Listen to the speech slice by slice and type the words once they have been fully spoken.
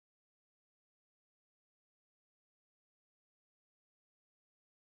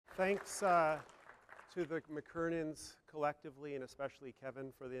thanks to the McKernans collectively, and especially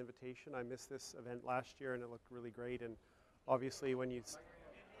Kevin, for the invitation. I missed this event last year, and it looked really great. And obviously, when you,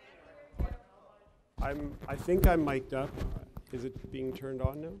 I think I'm mic'd up. Is it being turned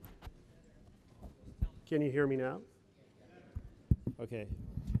on now? Can you hear me now? Okay.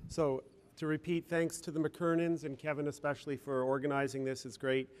 So to repeat, thanks to the McKernans and Kevin especially for organizing this. It's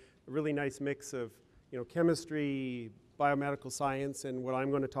great. A really nice mix of, chemistry, biomedical science, and what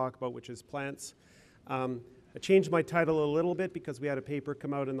I'm going to talk about, which is plants. I changed my title a little bit because we had a paper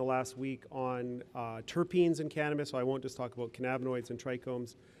come out in the last week on terpenes in cannabis, so I won't just talk about cannabinoids and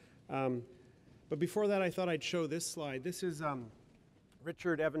trichomes. But before that, I thought I'd show this slide. This is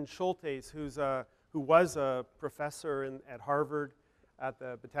Richard Evan Schultes, who was a professor at Harvard at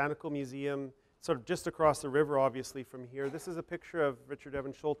the Botanical Museum, sort of just across the river, obviously, from here. This is a picture of Richard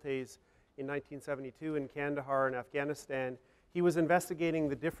Evan Schultes in 1972 in Kandahar in Afghanistan. He was investigating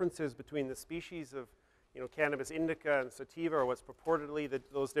the differences between the species of cannabis indica and sativa, or what's purportedly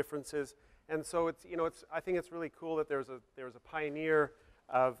those differences. And so I think it's really cool that there's a pioneer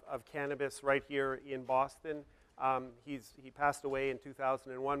of cannabis right here in Boston. He passed away in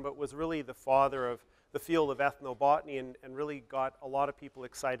 2001, but was really the father of the field of ethnobotany and really got a lot of people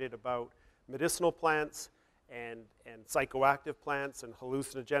excited about medicinal plants and psychoactive plants and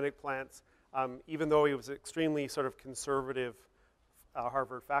hallucinogenic plants. Even though he was an extremely sort of conservative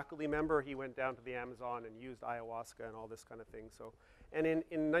Harvard faculty member, he went down to the Amazon and used ayahuasca and all this kind of thing. So, and in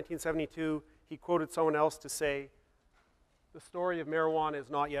 1972, he quoted someone else to say, "The story of marijuana is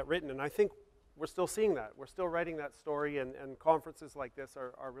not yet written." And I think we're still seeing that. We're still writing that story, and conferences like this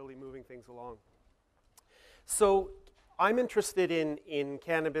are really moving things along. So I'm interested in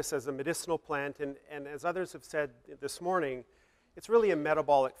cannabis as a medicinal plant, and as others have said this morning, it's really a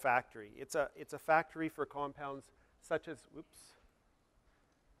metabolic factory. It's a factory for compounds such as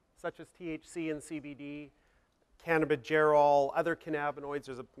THC and CBD, cannabigerol, other cannabinoids.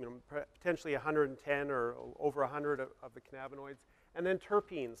 There's potentially 110 or over 100 of the cannabinoids, and then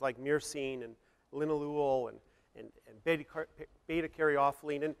terpenes like myrcene and linalool and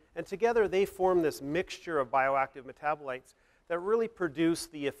beta-caryophyllene, and together they form this mixture of bioactive metabolites that really produce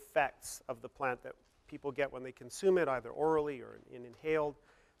the effects of the plant that people get when they consume it, either orally or inhaled.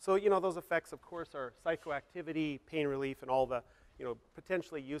 So those effects, of course, are psychoactivity, pain relief, and all the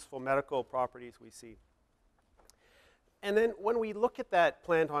potentially useful medical properties we see. And then when we look at that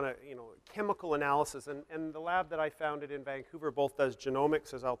plant on a chemical analysis, and the lab that I founded in Vancouver both does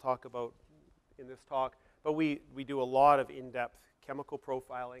genomics, as I'll talk about in this talk, but we do a lot of in-depth chemical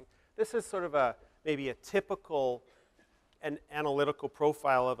profiling. This is sort of maybe a typical and analytical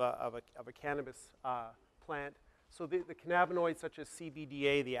profile of a cannabis plant. So the cannabinoids such as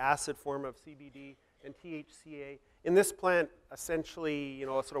CBDA, the acid form of CBD, and THCA, in this plant, essentially, a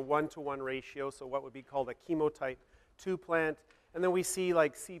sort of 1-to-1 ratio, so what would be called a chemotype 2 plant. And then we see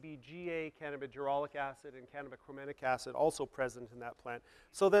like CBGA, cannabigerolic acid, and cannabichromenic acid also present in that plant.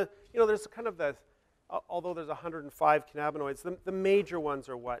 So there's kind of although there's 105 cannabinoids, the major ones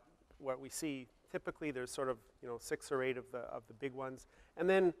are what we see. Typically, there's sort of 6 or 8 of the big ones. And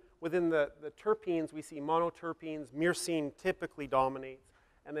then within the terpenes, we see monoterpenes. Myrcene typically dominates.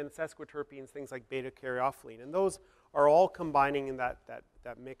 And then sesquiterpenes, things like beta-caryophyllene. And those are all combining in that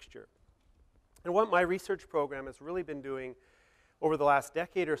mixture. And what my research program has really been doing over the last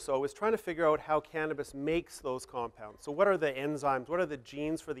decade or so is trying to figure out how cannabis makes those compounds. So what are the enzymes? What are the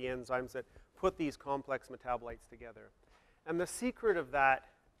genes for the enzymes that put these complex metabolites together? And the secret of that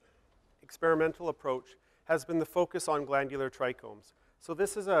experimental approach has been the focus on glandular trichomes. So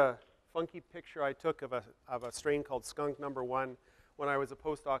this is a funky picture I took of a strain called skunk number 1 when I was a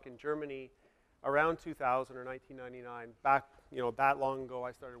postdoc in Germany around 2000 or 1999. Back, that long ago,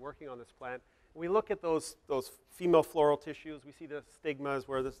 I started working on this plant. We look at those female floral tissues. We see the stigmas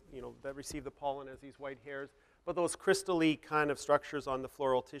where that receive the pollen as these white hairs. But those crystally kind of structures on the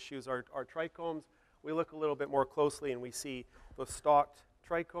floral tissues are trichomes. We look a little bit more closely and we see those stalked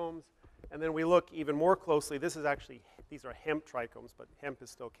trichomes. And then we look even more closely. These are hemp trichomes, but hemp is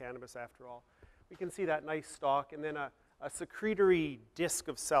still cannabis after all. We can see that nice stalk and then a secretory disc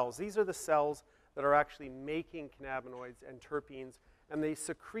of cells. These are the cells that are actually making cannabinoids and terpenes, and they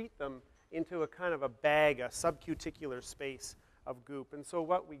secrete them into a kind of a bag, a subcuticular space of goop. And so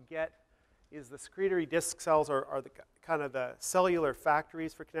what we get is the secretory disc cells are kind of the cellular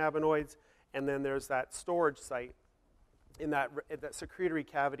factories for cannabinoids, and then there's that storage site in that secretory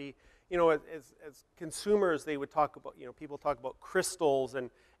cavity. As consumers, they would talk about, people talk about crystals and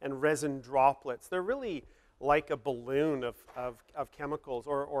resin droplets. They're really like a balloon of chemicals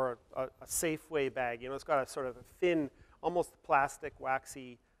or a Safeway bag. It's got a sort of a thin, almost plastic,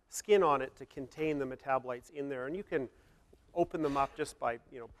 waxy skin on it to contain the metabolites in there. And you can open them up just by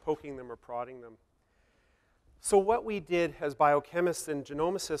poking them or prodding them. So what we did as biochemists and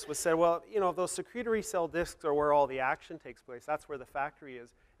genomicists was say, well, those secretory cell discs are where all the action takes place. That's where the factory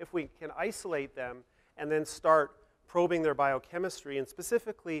is. If we can isolate them and then start probing their biochemistry and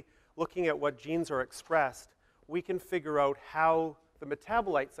specifically looking at what genes are expressed, we can figure out how the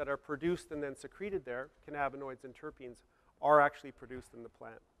metabolites that are produced and then secreted there, cannabinoids and terpenes, are actually produced in the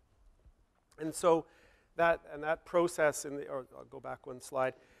plant. And so that process, or I'll go back one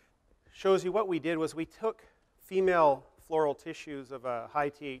slide, shows you what we did was we took female floral tissues of a high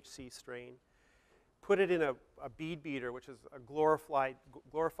THC strain, put it in a bead beater, which is a glorified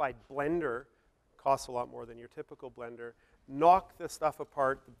blender, costs a lot more than your typical blender, knock the stuff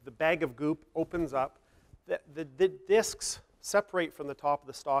apart, the bag of goop opens up, the discs separate from the top of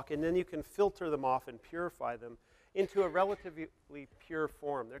the stalk, and then you can filter them off and purify them into a relatively pure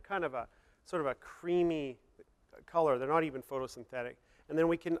form. They're kind of a sort of a creamy color. They're not even photosynthetic. And then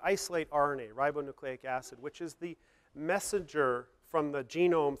we can isolate RNA, ribonucleic acid, which is the messenger from the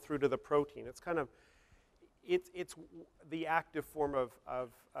genome through to the protein. It's kind of, it's the active form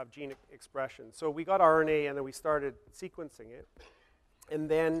of gene expression. So we got RNA and then we started sequencing it. And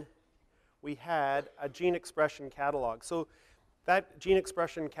then we had a gene expression catalog. So that gene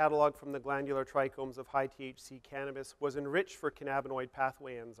expression catalog from the glandular trichomes of high THC cannabis was enriched for cannabinoid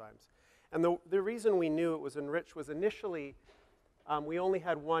pathway enzymes. And the reason we knew it was enriched was initially we only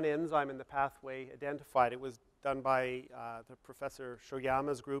had one enzyme in the pathway identified. It was done by the Professor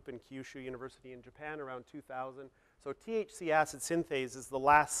Shoyama's group in Kyushu University in Japan around 2000. So THC acid synthase is the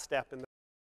last step in